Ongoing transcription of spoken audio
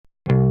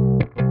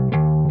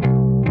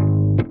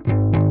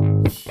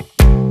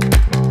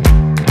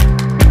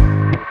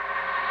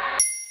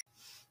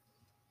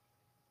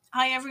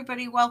Hi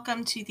everybody,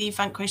 welcome to the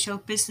Vanquish Your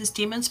Business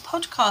Demons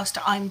podcast.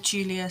 I'm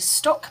Julia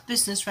Stock,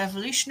 business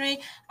revolutionary,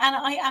 and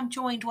I am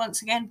joined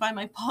once again by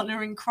my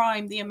partner in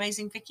crime, the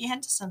amazing Vicky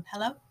Henderson.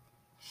 Hello.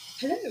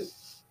 Hello.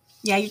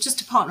 Yeah, you're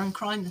just a partner in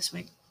crime this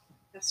week.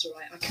 That's all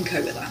right, I can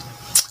cope with that.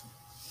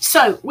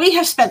 So we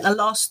have spent the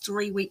last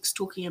 3 weeks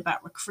talking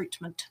about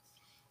recruitment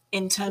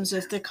in terms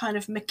of the kind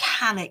of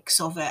mechanics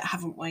of it,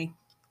 haven't we?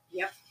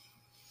 Yep.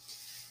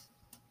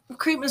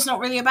 Recruitment's not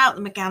really about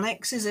the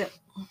mechanics, is it?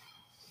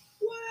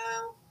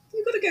 Well,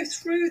 you've got to go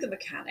through the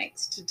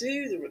mechanics to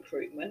do the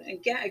recruitment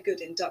and get a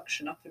good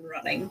induction up and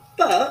running,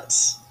 but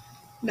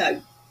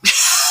no.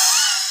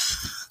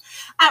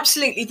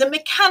 Absolutely. The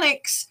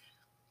mechanics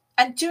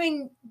and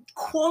doing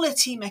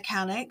quality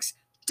mechanics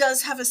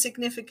does have a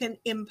significant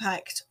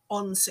impact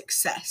on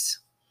success,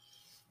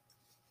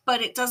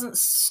 but it doesn't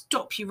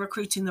stop you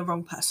recruiting the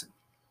wrong person.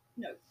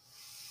 No.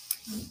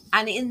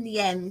 And in the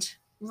end,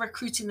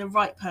 recruiting the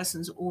right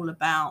person is all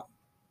about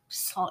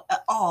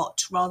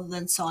art rather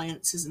than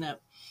science, isn't it?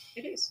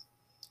 It is.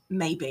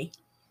 Maybe.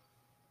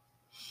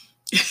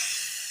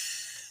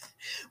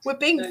 We're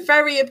being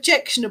very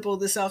objectionable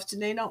this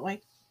afternoon, aren't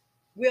we?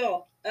 We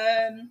are.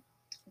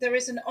 There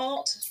is an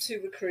art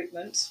to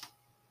recruitment,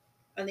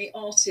 and the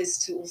art is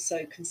to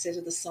also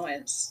consider the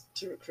science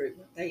to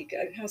recruitment. There you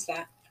go. How's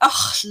that?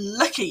 Oh,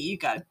 look at you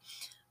go.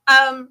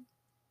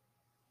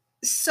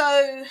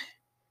 So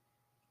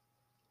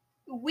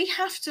we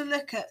have to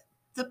look at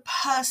the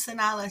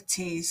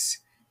personalities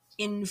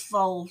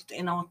involved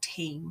in our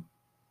team.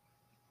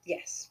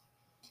 Yes.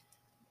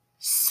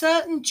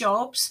 Certain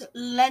jobs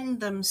lend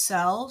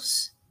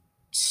themselves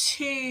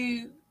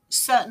to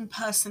certain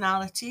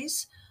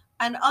personalities,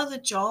 and other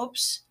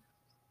jobs,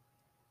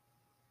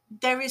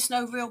 there is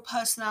no real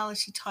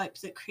personality type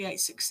that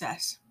creates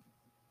success.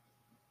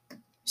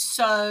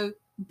 So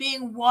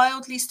being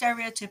wildly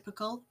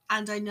stereotypical,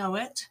 and I know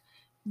it,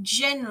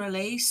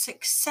 generally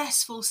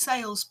successful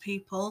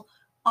salespeople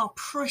are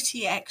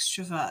pretty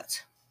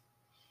extrovert.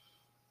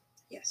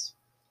 Yes.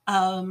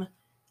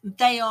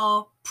 They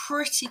are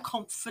pretty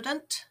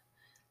confident,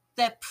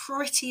 they're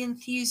pretty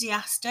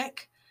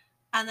enthusiastic,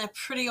 and they're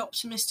pretty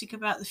optimistic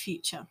about the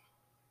future.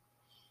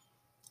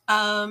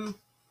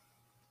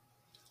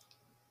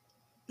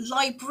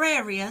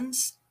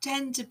 Librarians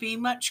tend to be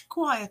much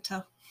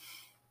quieter.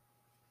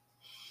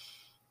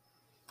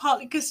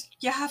 Partly because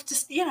you have to,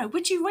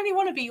 would you really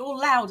want to be all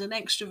loud and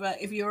extrovert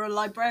if you're a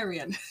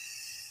librarian?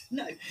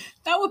 No.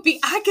 That would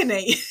be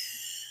agony.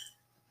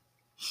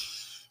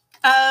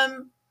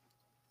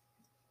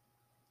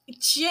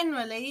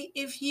 Generally,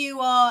 if you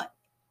are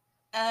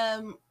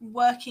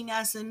working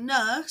as a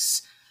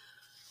nurse,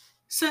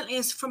 certainly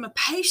as from a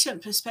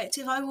patient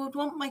perspective, I would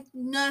want my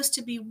nurse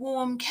to be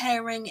warm,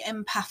 caring,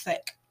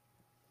 empathic.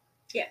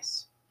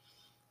 Yes.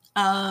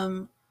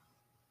 I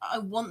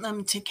want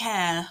them to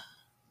care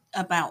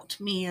about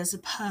me as a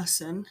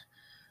person.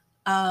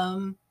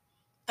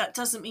 That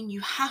doesn't mean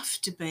you have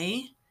to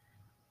be,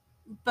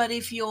 but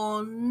if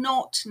you're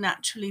not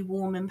naturally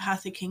warm,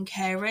 empathic, and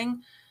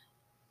caring,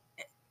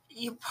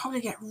 you'll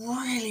probably get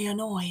really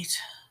annoyed.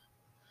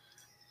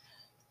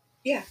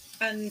 Yeah,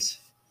 and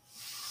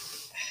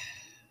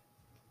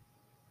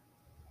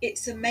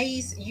it's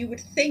amazing. You would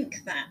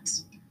think that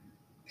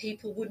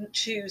people wouldn't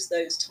choose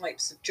those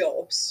types of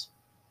jobs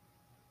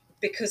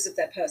because of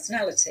their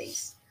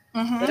personalities.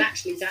 Mm-hmm. But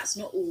actually, that's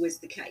not always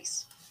the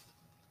case.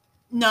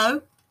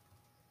 No.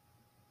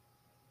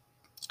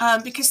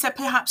 Because they're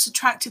perhaps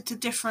attracted to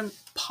different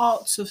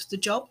parts of the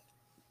job.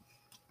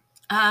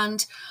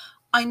 And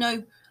I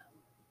know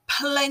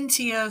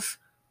plenty of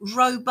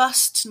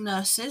robust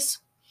nurses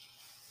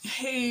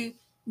who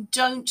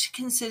don't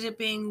consider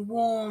being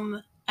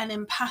warm and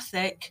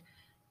empathic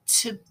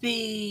to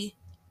be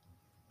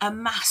a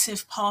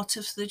massive part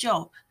of the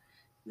job.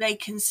 They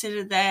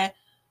consider their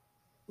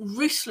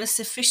ruthless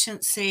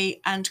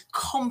efficiency and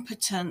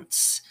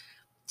competence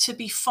to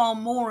be far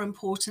more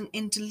important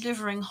in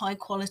delivering high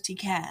quality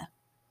care.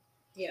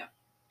 Yeah.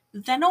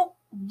 They're not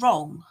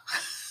wrong.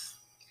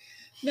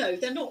 No,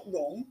 they're not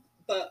wrong,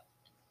 but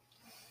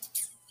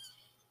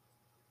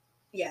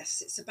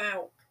yes, it's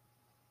about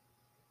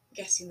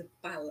getting the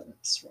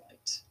balance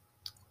right.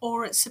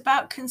 Or it's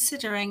about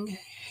considering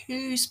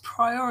whose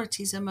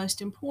priorities are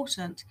most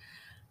important.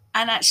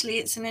 And actually,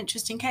 it's an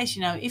interesting case.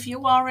 If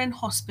you are in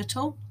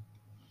hospital,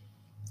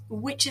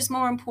 which is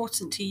more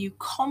important to you,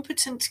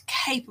 competent,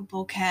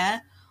 capable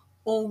care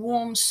or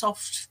warm,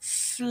 soft,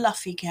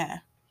 fluffy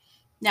care?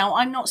 Now,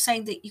 I'm not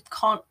saying that you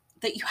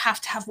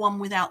have to have one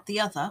without the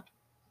other.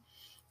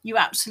 You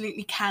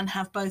absolutely can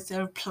have both.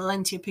 There are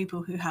plenty of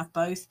people who have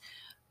both,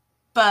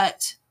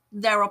 but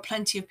there are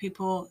plenty of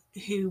people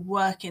who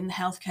work in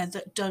healthcare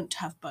that don't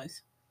have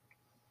both.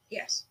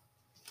 Yes.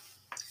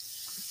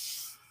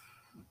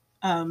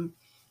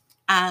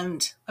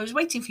 And I was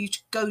waiting for you to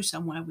go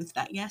somewhere with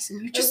that, yes?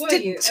 And you just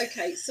didn't. You?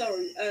 Okay,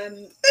 sorry.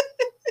 And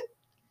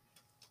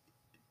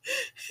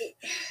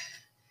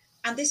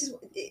this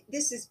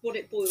is what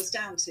it boils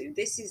down to.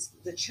 This is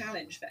the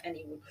challenge for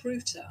any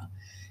recruiter,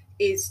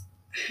 is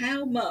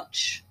how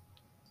much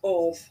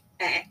of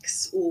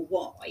X or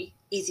Y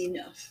is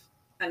enough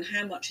and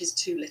how much is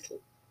too little.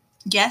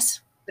 Yes.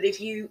 But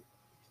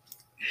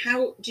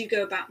how do you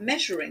go about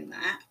measuring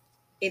that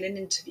in an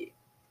interview?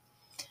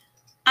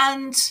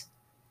 And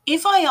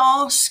if I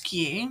ask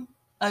you,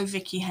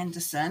 Vicky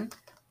Henderson,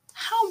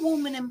 how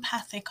warm and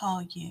empathic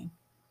are you?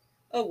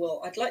 Oh,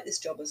 well, I'd like this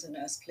job as a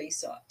nurse, please.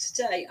 So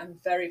today I'm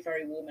very,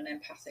 very warm and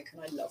empathic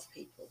and I love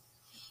people.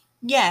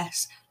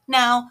 Yes.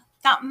 Now,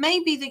 that may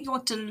be that you're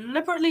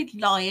deliberately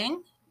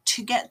lying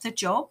to get the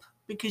job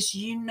because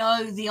you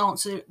know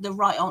the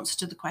right answer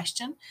to the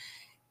question.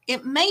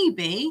 It may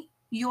be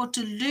you're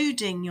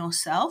deluding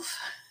yourself.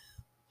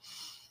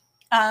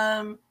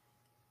 And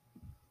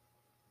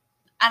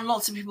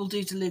lots of people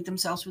do delude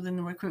themselves within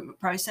the recruitment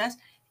process.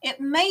 It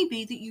may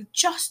be that you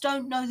just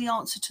don't know the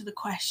answer to the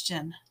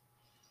question.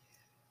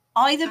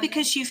 Either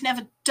because you've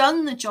never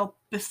done the job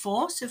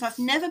before. So if I've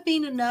never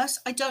been a nurse,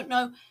 I don't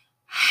know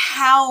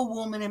how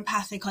warm and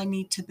empathic I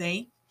need to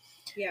be.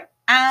 Yeah.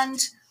 And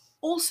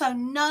also,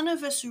 none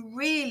of us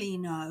really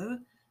know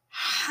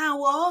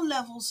how our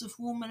levels of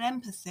warm and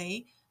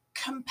empathy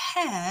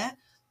compare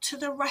to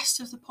the rest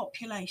of the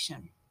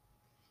population.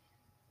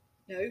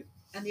 No.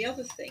 And the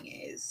other thing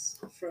is,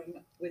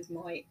 with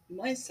my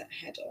mindset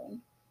head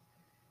on,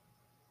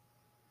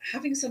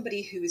 having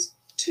somebody who is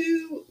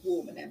too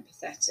warm and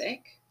empathetic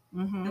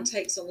and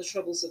takes on the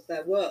troubles of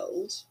their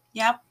world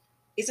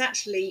is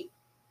actually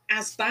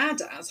as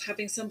bad as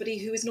having somebody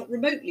who is not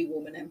remotely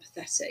warm and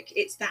empathetic.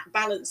 It's that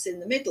balance in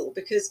the middle,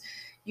 because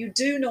you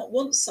do not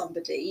want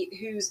somebody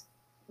who's,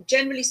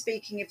 generally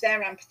speaking, if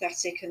they're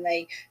empathetic and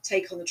they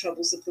take on the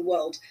troubles of the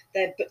world,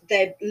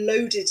 they're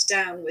loaded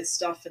down with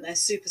stuff and they're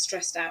super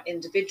stressed out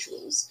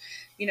individuals.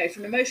 You know,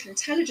 from an emotional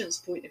intelligence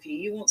point of view,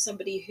 you want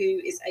somebody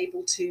who is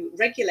able to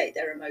regulate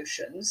their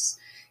emotions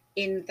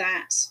in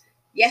that,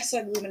 yes,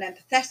 I'm warm and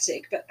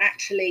empathetic, but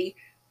actually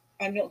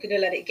I'm not going to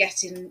let it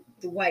get in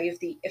the way of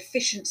the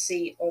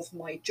efficiency of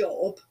my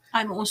job.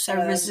 I'm also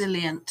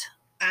resilient.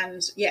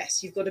 And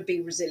yes, you've got to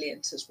be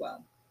resilient as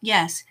well.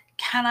 Yes.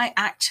 Can I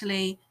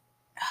actually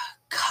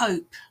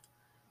cope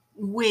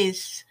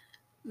with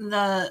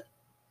the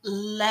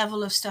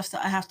level of stuff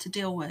that I have to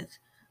deal with?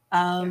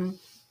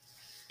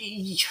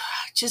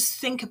 Just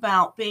think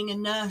about being a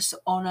nurse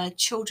on a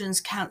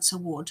children's cancer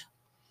ward.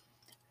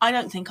 I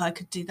don't think I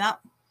could do that.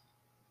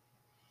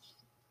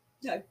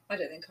 No, I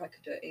don't think I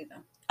could do it either.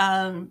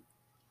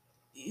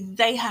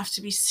 They have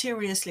to be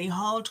seriously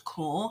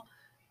hardcore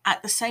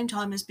at the same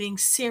time as being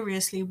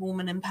seriously warm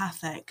and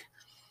empathic.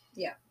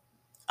 Yeah.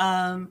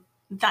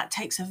 That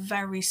takes a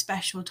very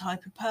special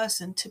type of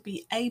person to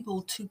be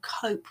able to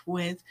cope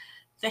with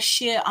the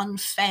sheer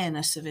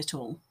unfairness of it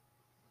all.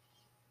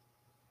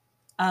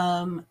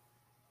 And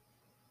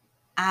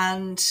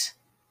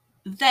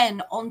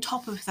then on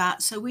top of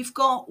that, so we've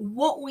got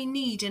what we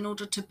need in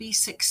order to be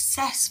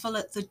successful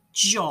at the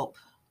job.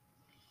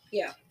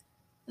 Yeah.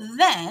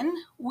 Then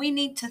we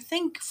need to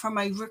think from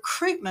a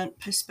recruitment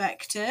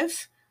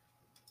perspective,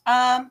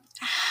 how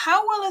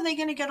well are they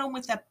going to get on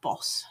with their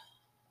boss?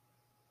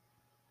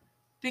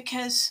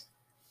 Because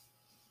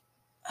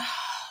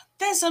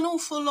there's an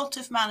awful lot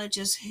of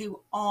managers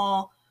who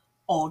are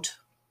odd.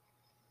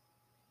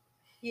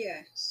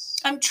 Yes.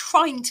 I'm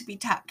trying to be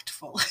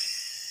tactful.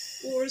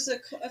 Or as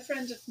a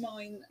friend of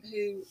mine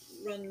who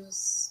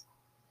runs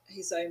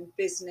his own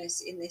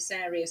business in this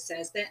area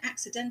says, they're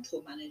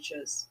accidental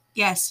managers.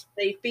 Yes.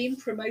 They've been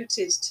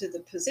promoted to the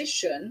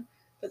position,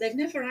 but they've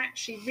never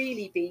actually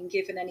really been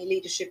given any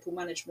leadership or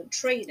management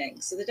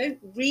training. So they don't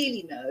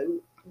really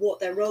know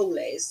what their role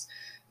is.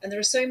 And there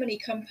are so many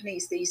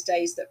companies these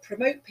days that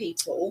promote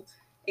people,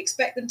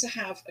 expect them to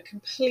have a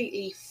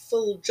completely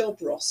full job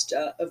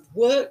roster of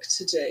work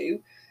to do,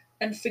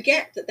 and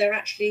forget that they're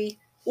actually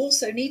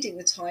also needing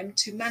the time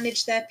to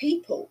manage their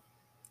people.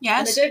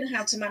 Yes. And they don't know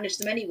how to manage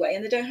them anyway,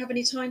 and they don't have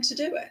any time to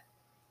do it.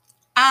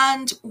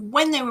 And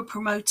when they were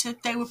promoted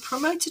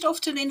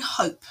often in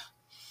hope.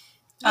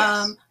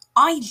 Yes.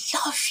 I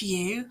love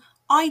you.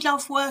 I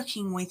love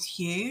working with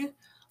you.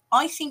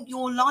 I think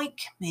you're like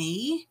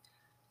me.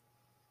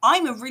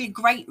 I'm a really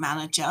great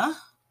manager,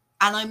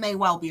 and I may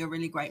well be a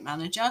really great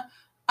manager.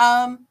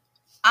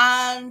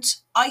 And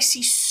I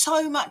see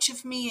so much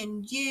of me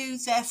in you,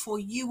 therefore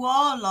you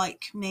are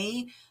like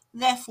me,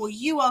 therefore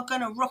you are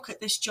going to rock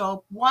at this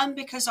job. One,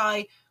 because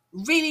I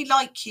really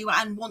like you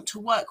and want to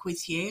work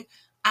with you,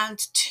 and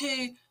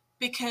two,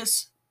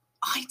 because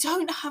I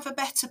don't have a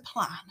better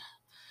plan.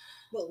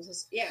 Well,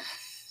 yeah.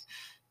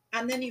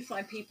 And then you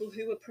find people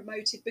who are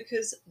promoted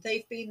because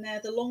they've been there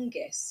the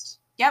longest.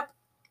 Yep.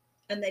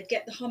 And they'd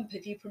get the hump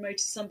if you promoted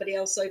somebody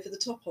else over the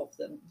top of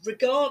them,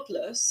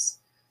 regardless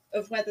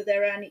of whether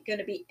they're going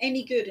to be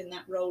any good in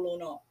that role or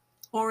not.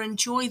 Or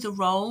enjoy the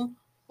role,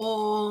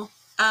 or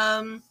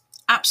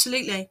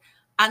absolutely.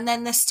 And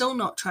then they're still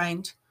not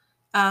trained.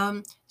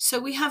 So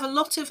we have a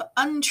lot of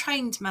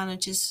untrained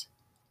managers,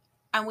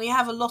 and we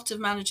have a lot of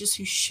managers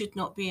who should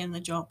not be in the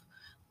job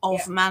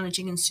of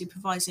managing and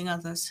supervising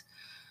others.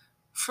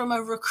 From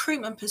a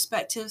recruitment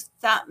perspective,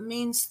 that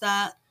means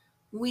that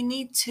we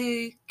need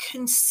to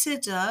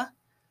consider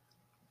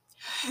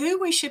who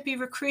we should be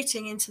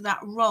recruiting into that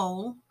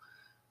role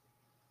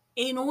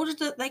in order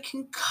that they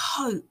can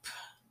cope,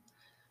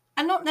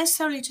 and not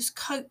necessarily just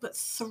cope, but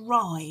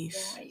thrive.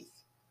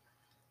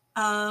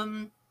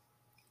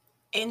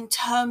 In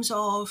terms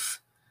of,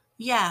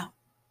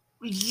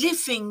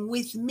 living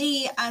with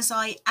me as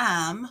I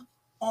am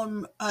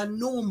on a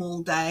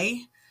normal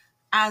day,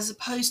 as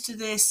opposed to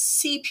this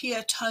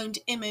sepia-toned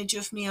image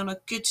of me on a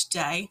good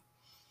day,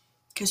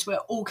 because we're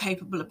all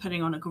capable of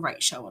putting on a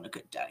great show on a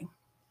good day.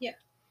 Yeah.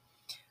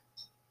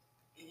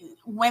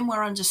 When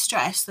we're under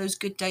stress, those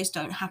good days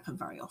don't happen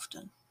very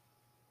often.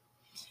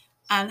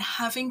 And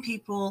having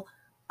people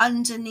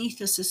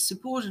underneath us as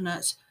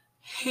subordinates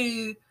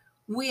who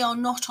we are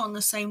not on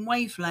the same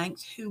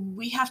wavelength, who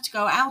we have to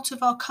go out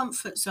of our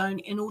comfort zone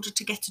in order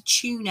to get a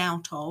tune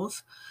out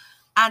of,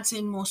 adds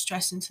in more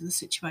stress into the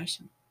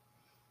situation.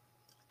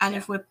 And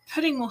if we're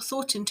putting more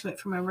thought into it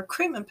from a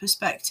recruitment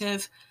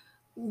perspective,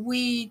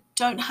 we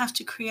don't have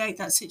to create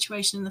that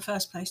situation in the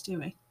first place, do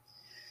we?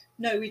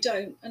 No, we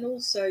don't. And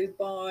also,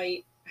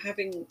 by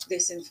having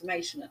this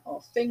information at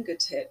our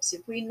fingertips,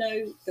 if we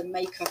know the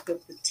makeup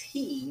of the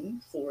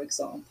team, for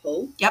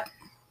example,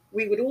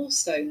 we would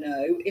also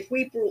know if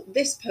we brought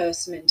this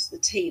person into the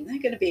team,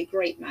 they're going to be a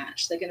great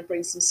match. They're going to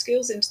bring some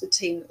skills into the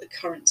team that the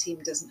current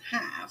team doesn't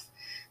have,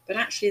 but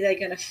actually they're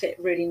going to fit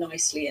really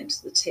nicely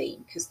into the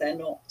team because they're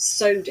not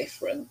so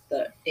different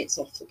that it's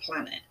off the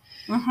planet.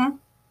 Mm-hmm.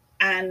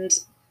 And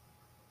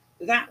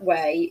that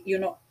way you're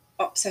not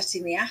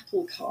upsetting the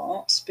apple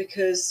cart,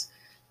 because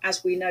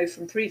as we know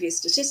from previous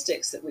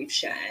statistics that we've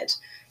shared,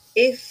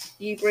 if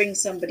you bring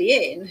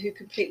somebody in who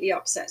completely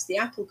upsets the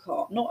apple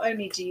cart, not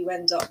only do you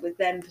end up with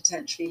them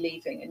potentially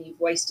leaving and you've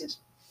wasted,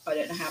 I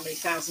don't know how many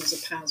thousands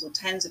of pounds or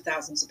tens of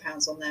thousands of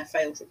pounds on their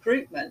failed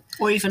recruitment,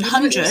 or even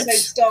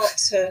hundreds.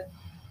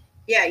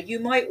 You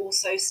might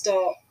also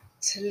start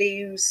to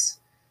lose,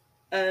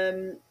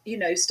 really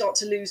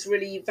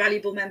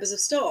valuable members of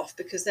staff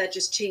because they're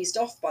just cheesed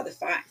off by the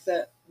fact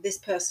that this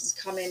person's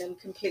come in and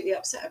completely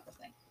upset everything.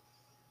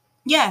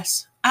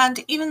 Yes,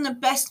 and even the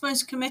best,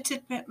 most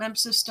committed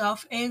members of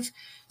staff, if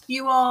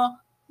you are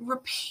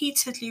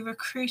repeatedly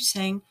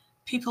recruiting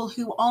people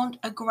who aren't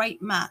a great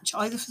match,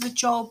 either for the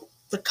job,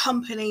 the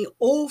company,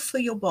 or for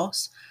your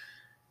boss,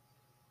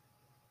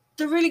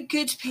 the really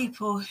good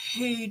people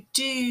who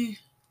do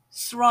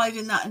thrive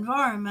in that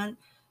environment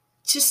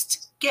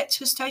just get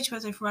to a stage where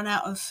they've run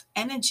out of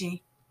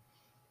energy.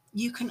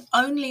 You can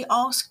only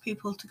ask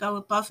people to go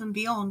above and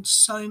beyond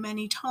so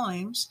many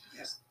times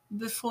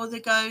before they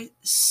go,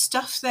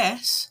 stuff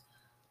this,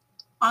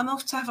 I'm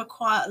off to have a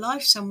quiet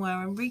life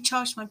somewhere and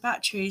recharge my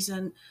batteries,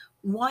 and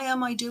why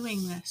am I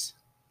doing this?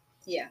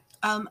 Yeah.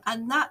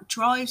 And that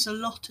drives a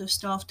lot of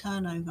staff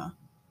turnover.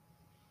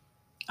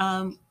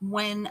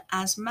 When,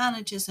 as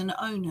managers and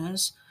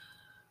owners,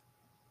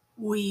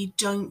 we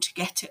don't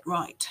get it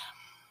right,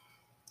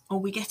 or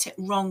we get it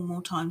wrong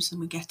more times than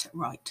we get it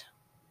right.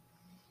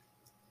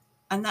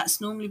 And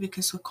that's normally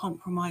because we're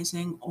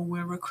compromising or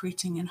we're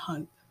recruiting in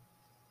hope.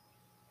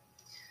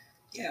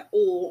 Yeah,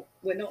 or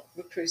we're not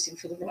recruiting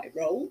for the right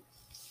role.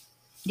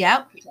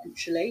 Yeah.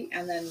 Potentially,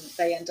 and then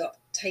they end up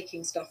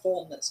taking stuff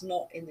on that's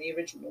not in the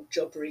original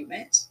job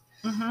remit.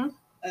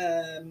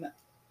 Mm-hmm.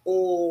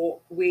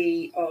 Or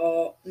we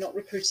are not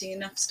recruiting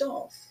enough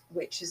staff,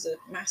 which is a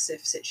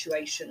massive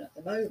situation at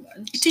the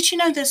moment. Did you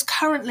know there's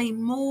currently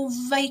more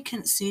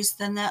vacancies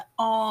than there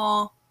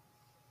are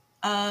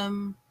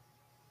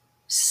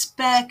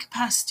spare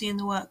capacity in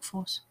the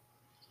workforce?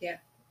 Yeah.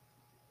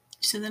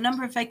 So the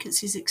number of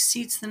vacancies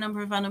exceeds the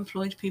number of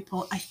unemployed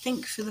people, I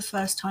think, for the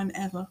first time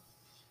ever.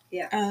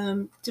 Yeah.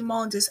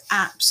 Demand is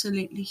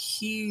absolutely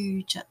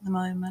huge at the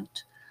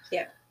moment.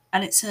 Yeah.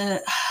 And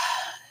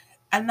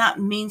and that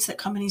means that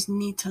companies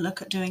need to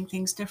look at doing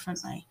things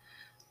differently.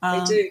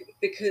 They do,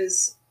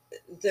 because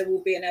there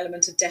will be an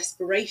element of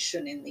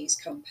desperation in these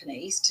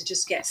companies to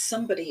just get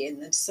somebody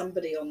in and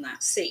somebody on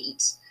that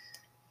seat.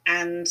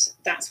 And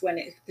that's when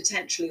it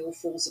potentially all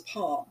falls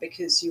apart,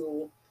 because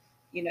you're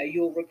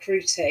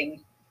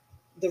recruiting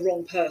the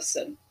wrong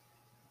person,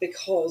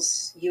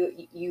 because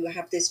you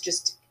have this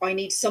just, I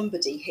need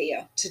somebody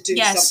here to do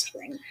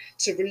something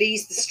to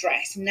release the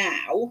stress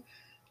now,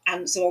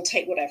 and so I'll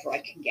take whatever I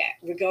can get,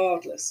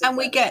 regardless of and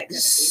we get going to be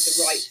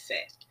the right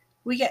fit.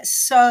 We get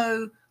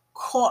so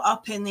caught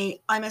up in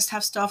the I must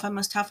have staff, I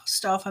must have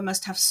staff, I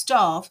must have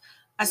staff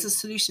as the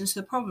solution to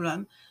the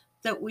problem,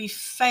 that we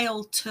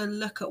fail to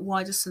look at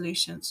wider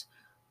solutions.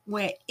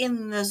 We're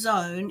in the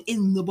zone,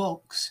 in the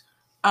box,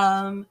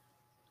 and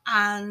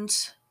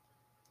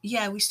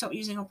we stop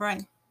using our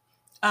brain.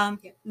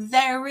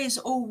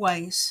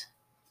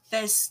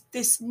 There's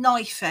this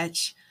knife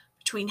edge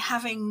between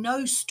having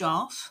no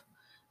staff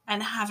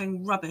and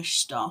having rubbish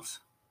staff.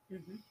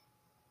 Mm-hmm.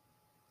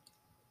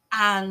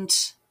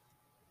 And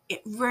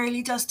it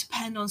really does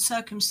depend on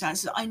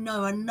circumstances. I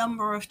know a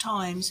number of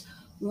times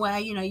where,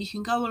 you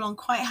can go along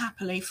quite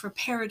happily for a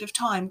period of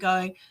time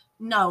going,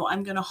 no,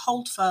 I'm going to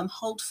hold firm.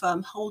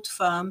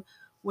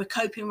 We're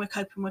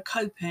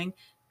coping.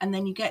 And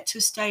then you get to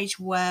a stage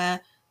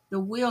where the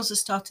wheels are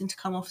starting to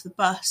come off the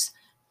bus,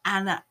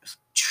 and that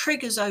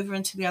triggers over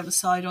into the other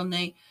side on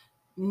the,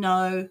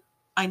 no,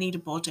 I need a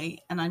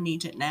body and I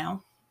need it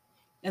now.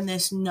 And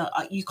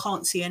you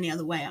can't see any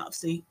other way out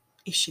of the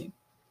issue.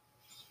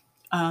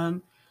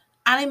 And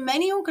in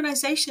many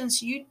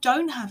organizations, you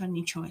don't have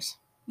any choice.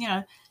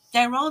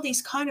 There are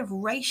these kind of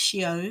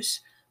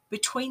ratios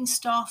between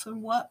staff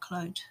and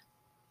workload.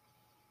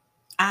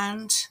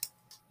 And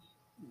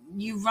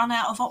you run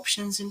out of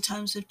options in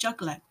terms of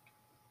juggling.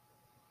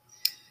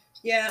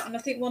 Yeah, and I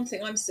think one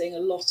thing I'm seeing a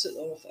lot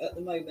of at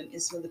the moment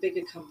is some of the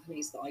bigger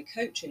companies that I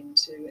coach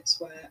into.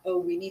 It's where,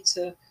 we need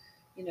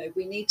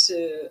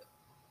to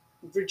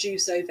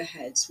reduce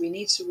overheads, we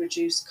need to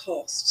reduce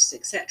costs,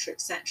 etc.,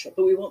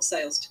 but we want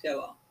sales to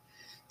go up.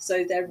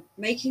 So they're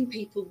making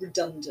people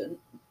redundant,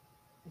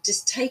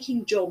 just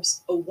taking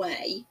jobs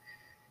away,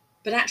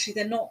 but actually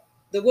the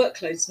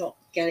workload's not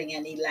getting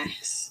any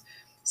less.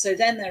 So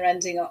then they're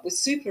ending up with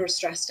super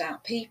stressed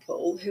out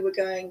people who are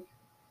going,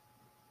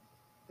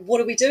 what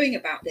are we doing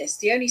about this?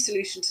 The only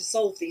solution to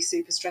solve these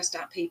super stressed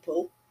out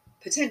people,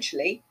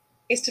 potentially,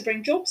 is to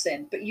bring jobs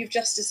in. But you've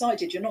just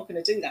decided you're not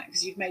going to do that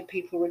because you've made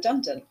people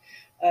redundant.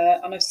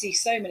 And I see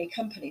so many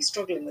companies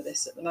struggling with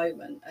this at the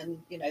moment,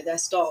 and their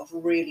staff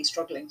really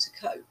struggling to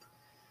cope.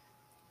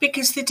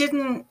 Because they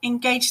didn't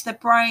engage their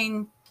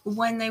brain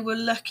when they were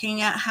looking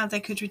at how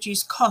they could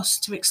reduce costs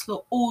to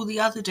explore all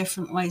the other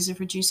different ways of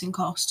reducing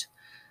cost.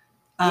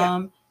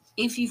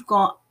 If you've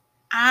got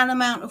an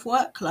amount of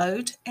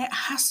workload, it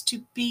has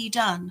to be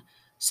done.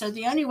 So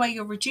the only way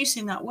you're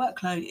reducing that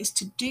workload is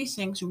to do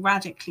things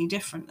radically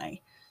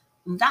differently.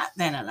 And that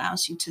then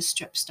allows you to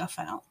strip stuff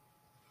out.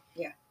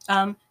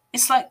 Yeah.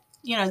 It's like,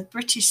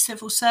 British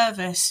civil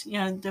service,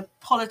 the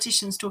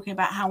politicians talking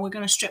about how we're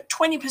going to strip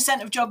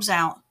 20% of jobs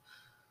out.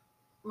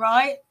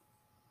 Right?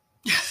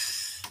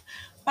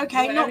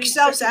 Okay, knock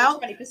yourselves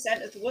out.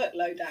 20% of the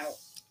workload out.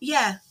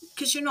 Yeah,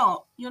 because you're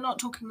not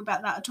talking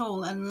about that at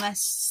all,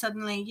 unless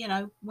suddenly,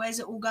 where's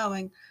it all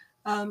going?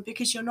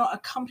 Because you're not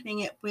accompanying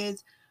it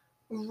with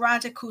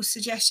radical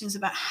suggestions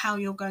about how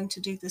you're going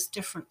to do this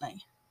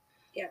differently.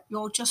 Yeah.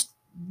 You're just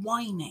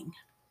whining.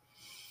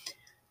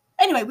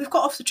 Anyway, we've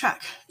got off the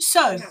track.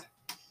 So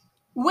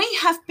we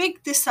have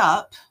bigged this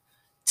up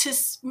to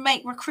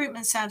make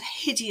recruitment sound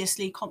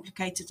hideously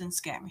complicated and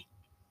scary.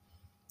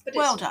 But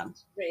well it's done.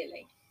 Not,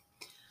 really.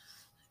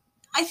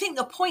 I think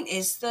the point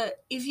is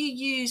that if you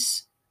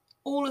use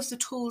all of the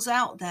tools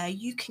out there,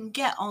 you can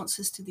get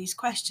answers to these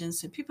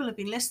questions. So people have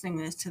been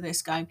listening to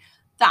this going,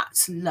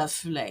 that's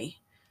lovely,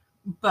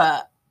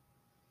 but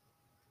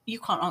you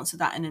can't answer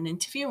that in an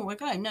interview. And we're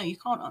going, no, you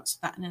can't answer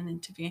that in an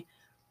interview.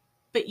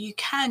 But you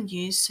can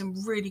use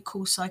some really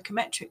cool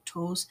psychometric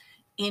tools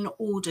in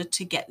order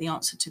to get the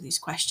answer to these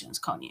questions,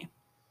 can't you?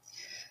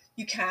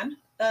 You can.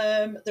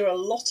 There are a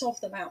lot of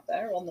them out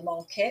there on the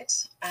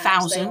market. And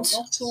thousands. They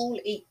are not all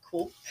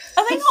equal.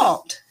 Are they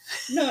not?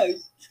 No,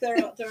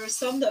 there are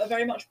some that are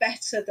very much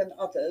better than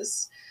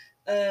others.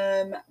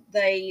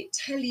 They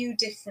tell you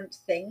different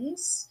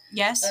things.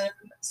 Yes.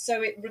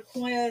 So it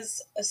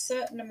requires a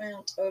certain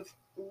amount of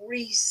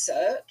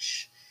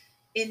research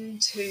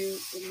into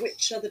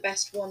which are the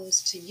best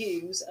ones to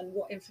use and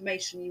what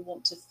information you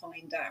want to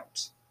find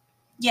out.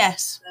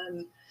 Yes.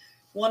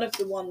 One of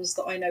the ones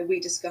that I know we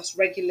discuss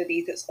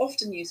regularly that's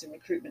often used in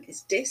recruitment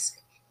is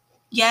DISC.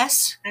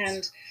 Yes.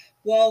 And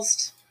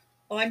whilst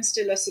I'm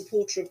still a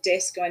supporter of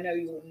DISC, I know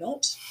you're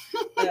not,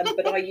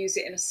 but I use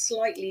it in a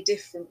slightly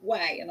different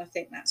way. And I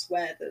think that's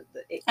where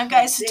it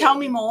Okay, so tell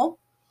me more.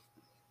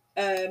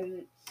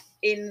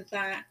 In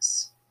that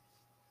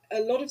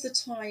a lot of the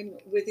time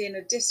within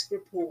a DISC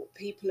report,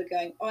 people are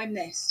going, I'm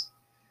this.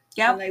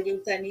 Yep. And they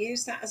will then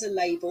use that as a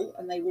label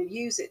and they will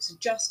use it to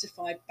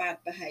justify bad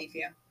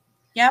behaviour.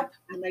 Yep.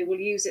 And they will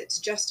use it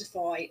to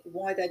justify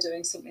why they're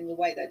doing something the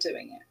way they're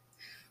doing it.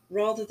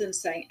 Rather than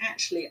saying,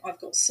 actually,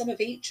 I've got some of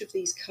each of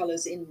these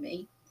colours in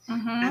me,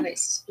 and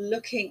it's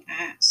looking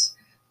at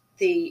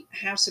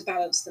how to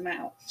balance them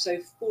out. So,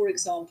 for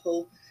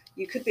example,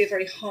 you could be a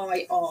very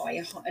high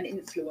I, an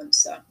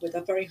influencer with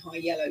a very high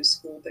yellow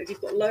score, but if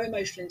you've got low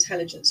emotional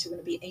intelligence, you're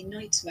going to be a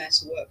nightmare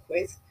to work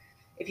with.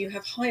 If you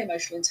have high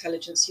emotional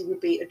intelligence, you would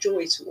be a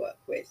joy to work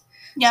with.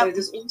 Yep. So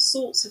there's all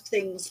sorts of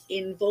things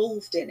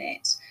involved in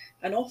it.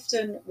 And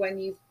often when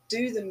you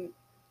do them,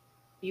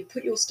 you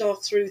put your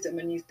staff through them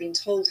and you've been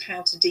told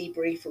how to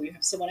debrief, or you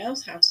have someone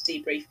else how to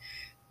debrief,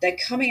 they're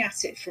coming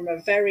at it from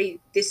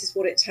this is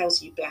what it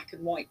tells you, black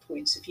and white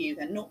point of view.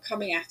 They're not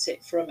coming at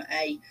it from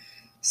a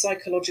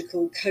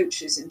psychological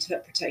coach's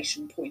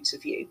interpretation point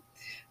of view.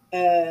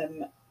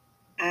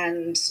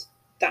 And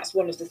that's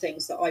one of the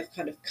things that I've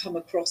kind of come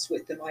across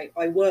with them.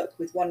 I work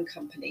with one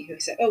company who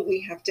said,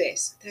 we have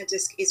DISC. Their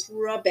DISC is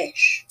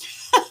rubbish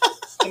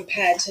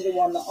compared to the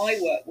one that I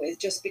work with,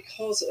 just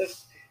because of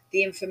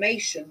the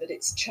information that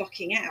it's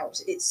chucking out.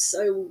 It's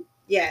so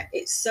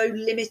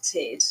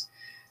limited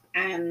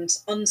and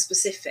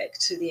unspecific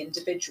to the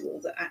individual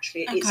that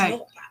actually it's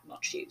not that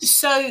much use.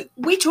 So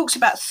we talked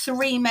about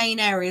 3 main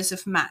areas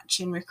of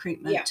match in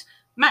recruitment. Yeah.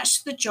 Match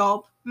to the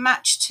job,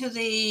 match to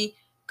the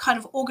kind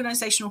of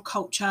organizational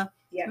culture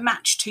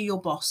match to your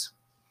boss.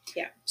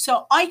 Yeah.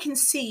 So I can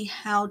see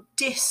how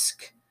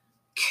DISC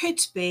could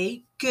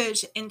be good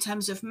in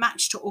terms of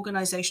match to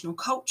organizational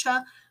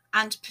culture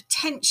and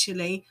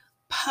potentially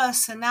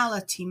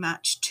personality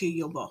match to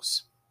your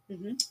boss.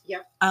 Mm-hmm.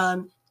 Yeah.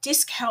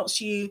 DISC helps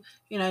you,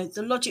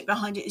 the logic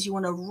behind it is you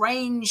want a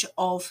range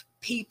of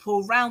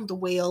people round the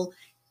wheel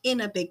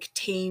in a big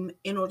team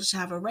in order to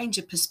have a range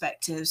of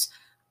perspectives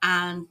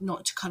and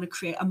not to kind of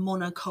create a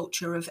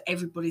monoculture of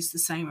everybody's the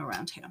same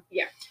around here.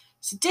 Yeah.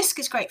 So DISC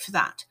is great for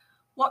that.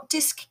 What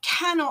DISC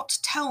cannot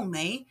tell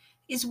me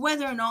is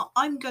whether or not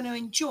I'm going to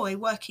enjoy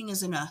working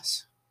as a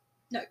nurse.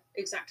 No,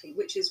 exactly,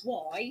 which is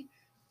why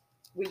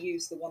we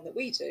use the one that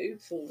we do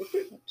for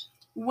recruitment.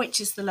 Which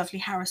is the lovely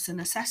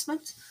Harrison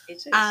assessment. It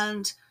is.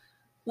 And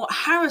what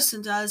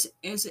Harrison does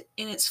is,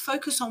 in its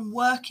focus on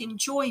work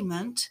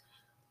enjoyment,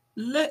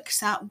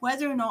 looks at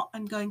whether or not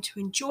I'm going to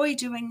enjoy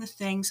doing the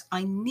things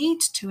I need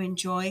to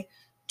enjoy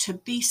to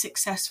be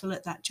successful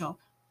at that job.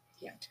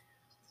 Yeah.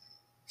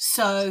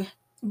 So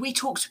we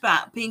talked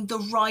about being the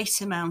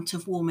right amount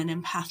of warm and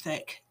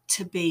empathic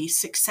to be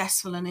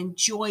successful and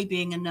enjoy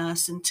being a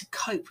nurse and to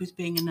cope with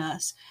being a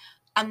nurse.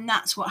 And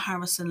that's what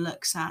Harrison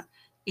looks at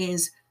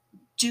is,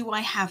 do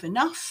I have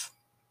enough?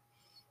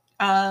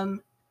 And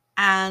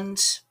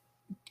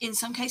in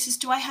some cases,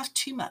 do I have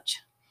too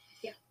much?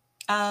 Yeah.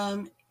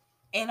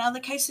 In other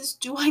cases,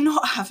 do I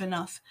not have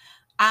enough?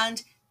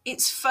 And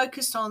it's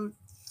focused on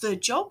the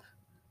job,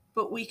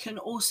 but we can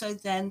also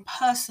then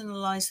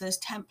personalize those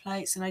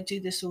templates. And I do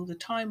this all the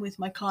time with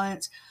my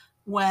clients,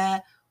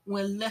 where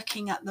we're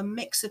looking at the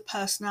mix of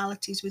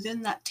personalities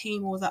within that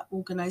team or that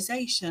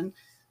organization.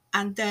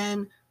 And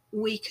then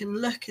we can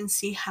look and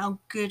see how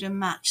good a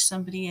match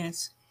somebody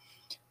is.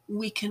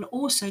 We can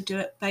also do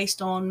it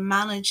based on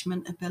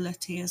management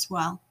ability as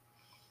well.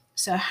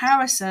 So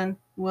Harrison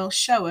will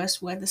show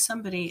us whether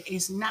somebody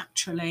is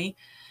naturally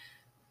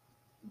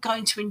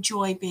going to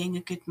enjoy being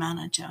a good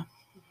manager.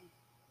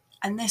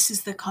 And this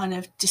is the kind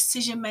of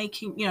decision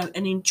making,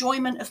 an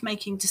enjoyment of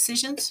making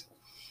decisions.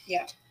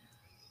 Yeah.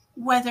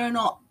 Whether or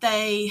not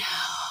they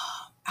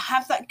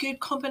have that good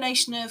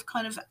combination of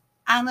kind of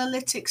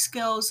analytic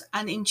skills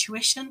and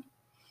intuition,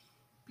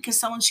 because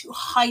someone who's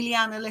highly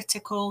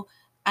analytical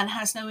and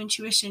has no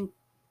intuition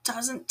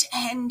doesn't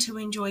tend to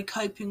enjoy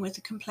coping with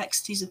the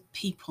complexities of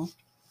people.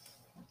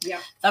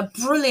 Yeah. They're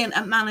brilliant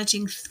at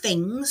managing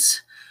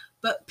things,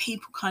 but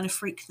people kind of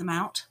freak them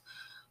out.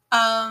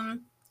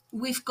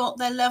 We've got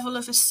their level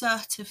of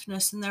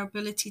assertiveness and their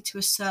ability to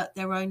assert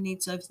their own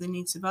needs over the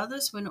needs of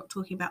others. We're not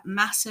talking about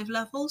massive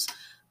levels,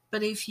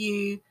 but if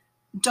you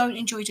don't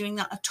enjoy doing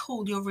that at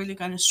all, you're really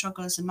going to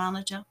struggle as a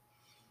manager.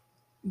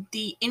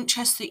 The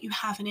interest that you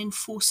have in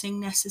enforcing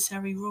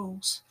necessary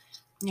rules.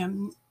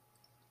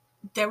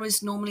 There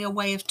is normally a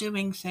way of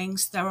doing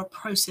things. There are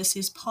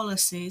processes,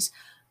 policies.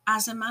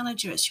 As a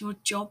manager, it's your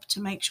job to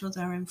make sure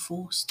they're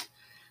enforced.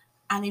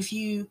 And if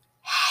you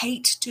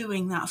hate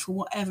doing that for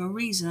whatever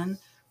reason,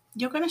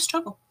 you're going to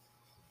struggle.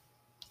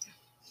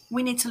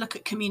 We need to look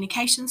at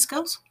communication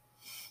skills.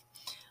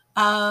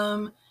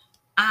 And,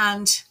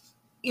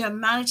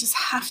 managers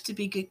have to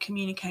be good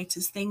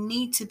communicators. They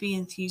need to be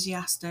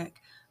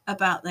enthusiastic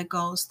about their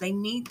goals. They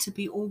need to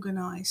be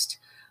organized.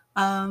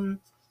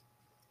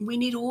 We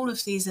need all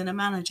of these in a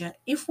manager.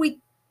 If we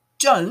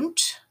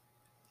don't,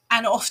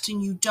 and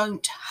often you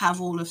don't have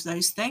all of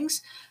those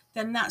things,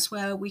 then that's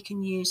where we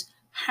can use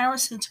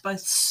Harrison to both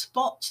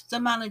spot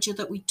the manager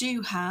that we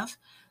do have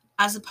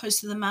as opposed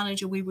to the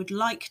manager we would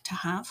like to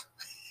have.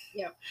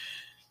 Yeah.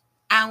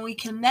 And we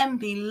can then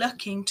be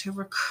looking to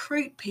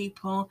recruit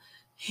people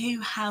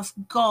who have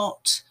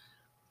got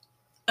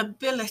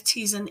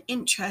abilities and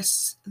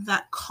interests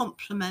that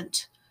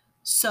complement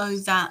so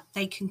that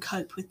they can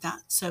cope with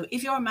that. So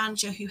if you're a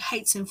manager who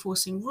hates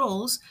enforcing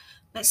rules,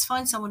 let's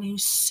find someone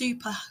who's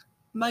super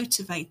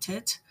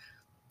motivated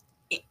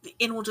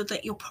in order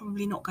that you're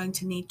probably not going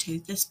to need to.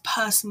 This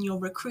person you're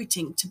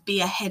recruiting to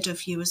be ahead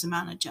of you as a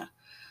manager.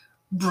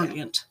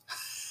 Brilliant.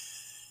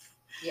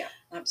 Yeah,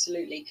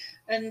 absolutely.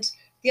 And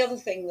the other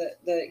thing that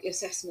the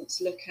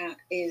assessments look at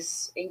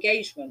is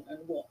engagement and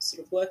what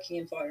sort of working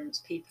environments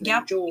people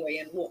enjoy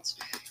and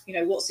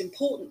what's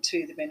important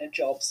to them in a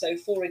job. So,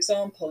 for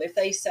example, if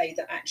they say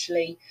that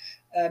actually,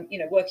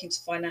 working to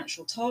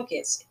financial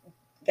targets,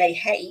 they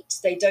hate,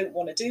 they don't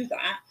want to do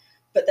that,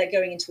 but they're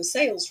going into a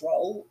sales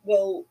role,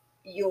 well,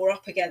 you're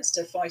up against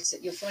you're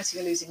fighting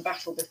a losing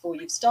battle before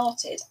you've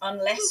started,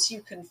 unless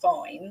you can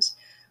find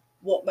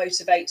what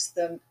motivates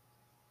them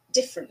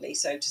differently,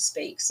 so to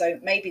speak. So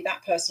maybe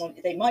that person,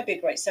 they might be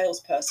a great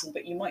salesperson,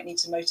 but you might need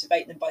to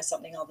motivate them by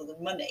something other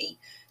than money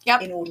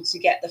in order to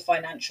get the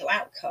financial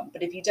outcome.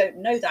 But if you don't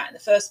know that in the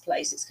first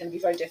place, it's going to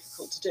be very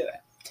difficult to do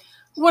it.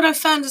 What I've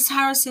found is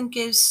Harrison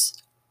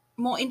gives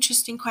more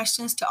interesting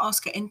questions to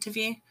ask at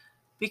interview,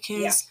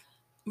 because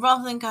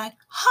rather than going,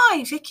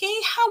 "Hi, Vicky,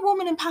 how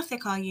warm and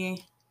empathic are you?"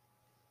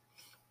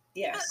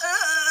 Yes.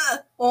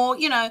 Or,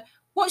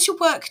 what's your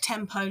work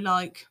tempo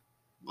like?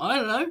 I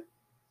don't know.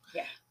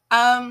 Yeah.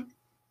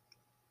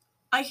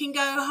 I can go,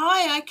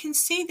 hi, I can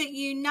see that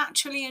you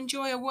naturally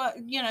enjoy a work,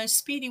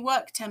 speedy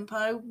work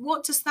tempo.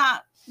 What does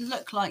that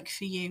look like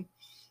for you?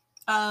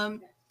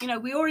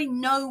 We already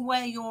know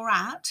where you're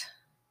at.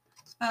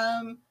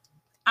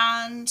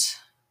 And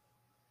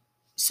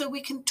so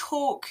we can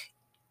talk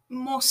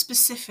more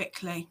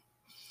specifically.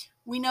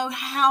 We know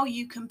how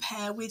you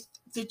compare with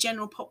the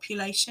general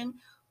population.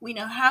 We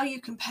know how you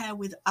compare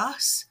with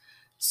us.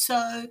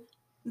 So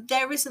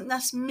there isn't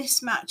this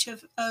mismatch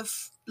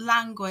of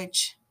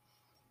language.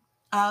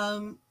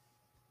 And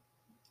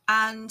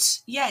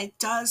yeah, it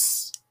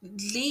does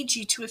lead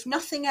you to, if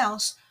nothing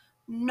else,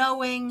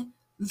 knowing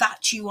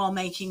that you are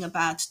making a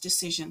bad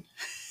decision.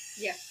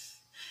 Yeah.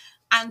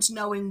 And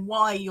knowing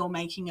why you're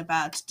making a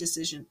bad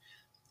decision.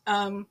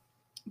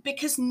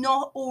 Because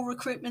not all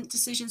recruitment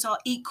decisions are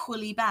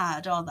equally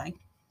bad, are they?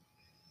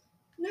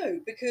 No,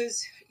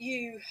 because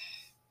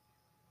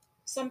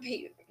some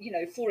people,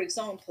 for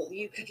example,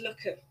 you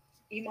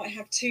might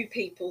have two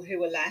people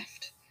who are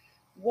left.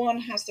 One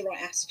has the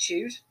right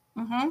attitude.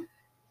 Mm-hmm.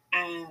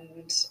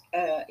 And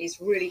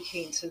is really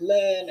keen to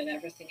learn and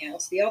everything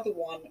else. The other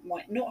one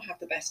might not have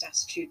the best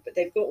attitude, but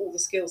they've got all the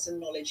skills and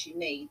knowledge you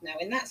need. Now,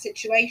 in that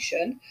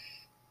situation,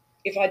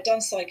 if I'd done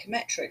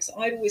psychometrics,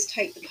 I'd always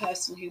take the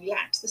person who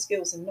lacked the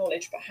skills and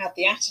knowledge but had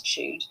the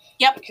attitude,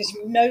 Yep. because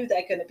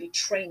they're going to be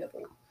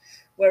trainable.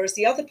 Whereas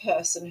the other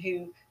person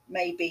who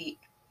maybe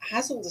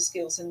has all the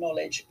skills and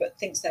knowledge but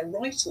thinks they're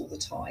right all the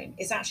time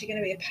is actually going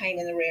to be a pain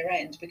in the rear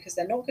end, because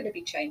they're not going to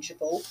be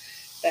changeable.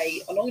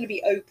 They are not going to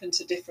be open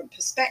to different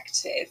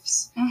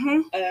perspectives.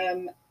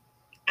 Mm-hmm.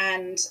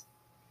 And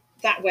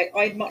that way,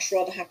 I'd much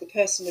rather have the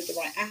person with the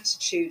right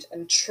attitude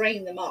and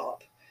train them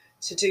up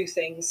to do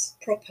things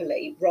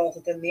properly, rather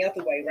than the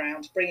other way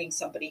around, bringing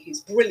somebody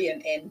who's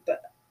brilliant in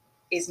but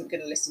isn't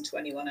going to listen to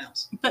anyone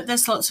else. But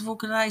there's lots of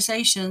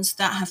organisations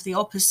that have the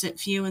opposite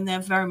view, and they're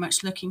very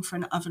much looking for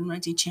an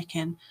oven-ready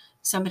chicken,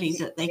 somebody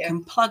that they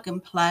can plug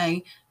and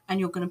play, and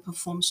you're going to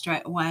perform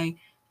straight away,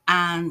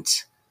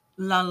 and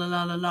la la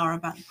la la la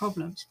about the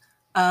problems.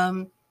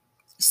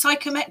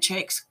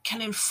 Psychometrics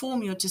can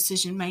inform your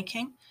decision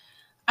making,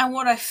 and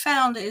what I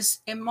found is,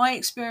 in my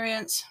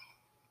experience,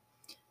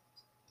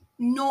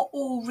 not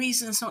all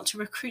reasons not to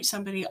recruit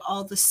somebody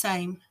are the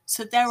same.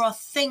 So there are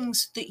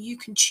things that you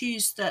can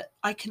choose that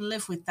I can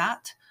live with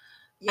that.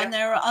 Yeah. And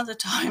there are other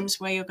times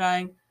where you're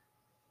going,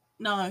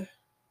 no.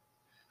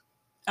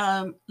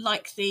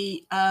 Like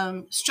the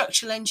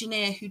structural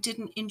engineer who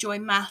didn't enjoy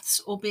maths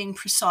or being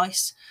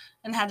precise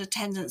and had a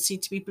tendency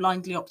to be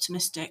blindly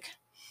optimistic.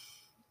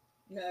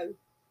 No.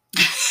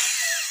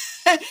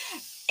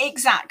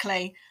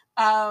 Exactly.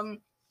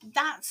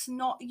 That's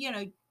not,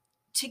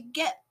 to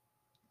get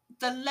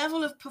the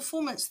level of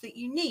performance that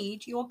you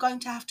need, you're going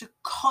to have to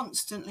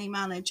constantly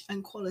manage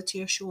and quality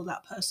assure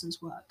that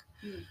person's work.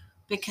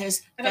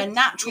 Because their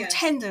natural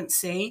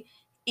tendency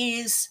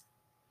is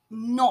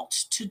not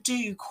to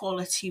do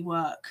quality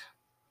work.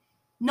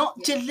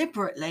 Not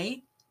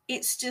deliberately,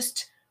 it's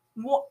just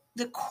what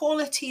the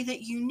quality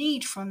that you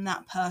need from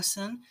that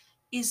person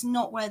is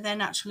not where their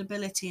natural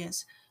ability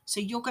is. So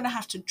you're going to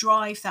have to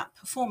drive that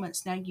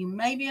performance. Now, you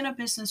may be in a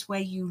business where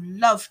you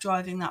love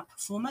driving that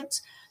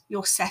performance.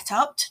 You're set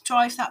up to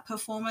drive that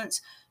performance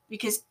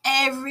because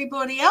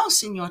everybody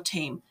else in your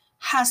team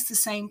has the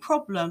same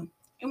problem,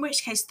 in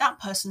which case that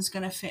person's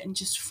going to fit in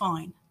just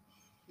fine.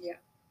 Yeah.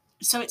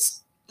 So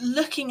it's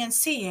looking and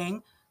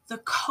seeing the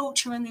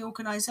culture in the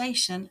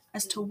organisation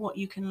as to what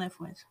you can live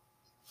with.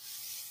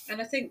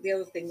 And I think the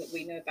other thing that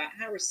we know about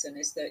Harrison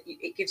is that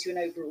it gives you an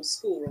overall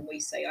score, and we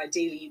say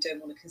ideally you don't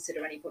want to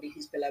consider anybody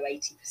who's below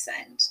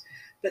 80%,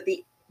 but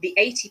the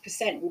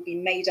 80% will be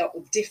made up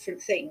of different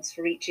things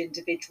for each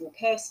individual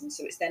person.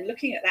 So it's then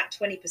looking at that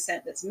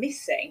 20% that's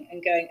missing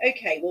and going,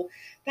 okay, well,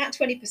 that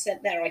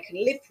 20% there I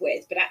can live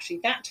with, but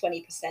actually that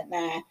 20%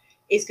 there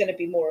is going to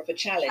be more of a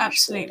challenge.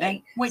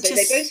 Absolutely. For me. So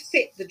they both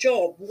fit the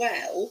job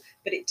well,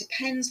 but it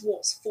depends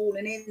what's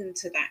fallen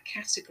into that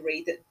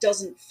category that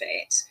doesn't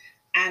fit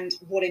and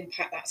what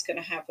impact that's going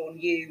to have on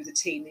you, the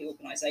team, the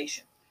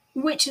organisation.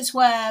 Which is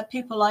where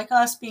people like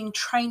us being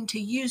trained to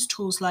use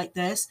tools like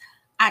this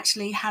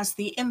actually has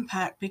the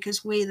impact,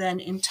 because we're then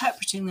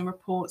interpreting the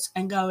reports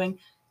and going,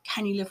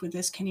 can you live with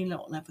this? Can you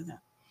not live with it?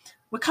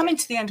 We're coming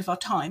to the end of our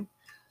time.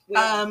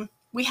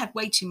 We had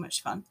way too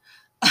much fun.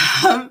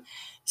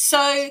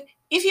 So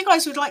if you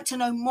guys would like to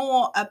know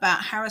more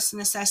about Harrison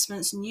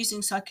assessments and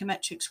using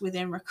psychometrics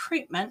within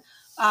recruitment,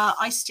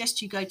 I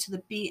suggest you go to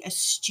the Be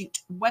Astute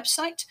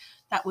website.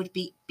 That would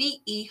be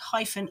be-astute.co.uk,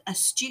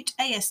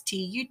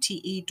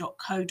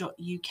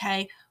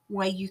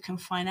 where you can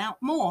find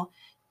out more.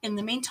 In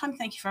the meantime,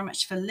 thank you very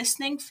much for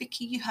listening.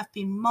 Vicky, you have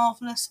been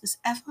marvellous as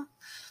ever.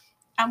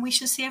 And we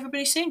shall see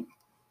everybody soon.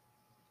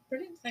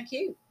 Brilliant. Thank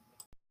you.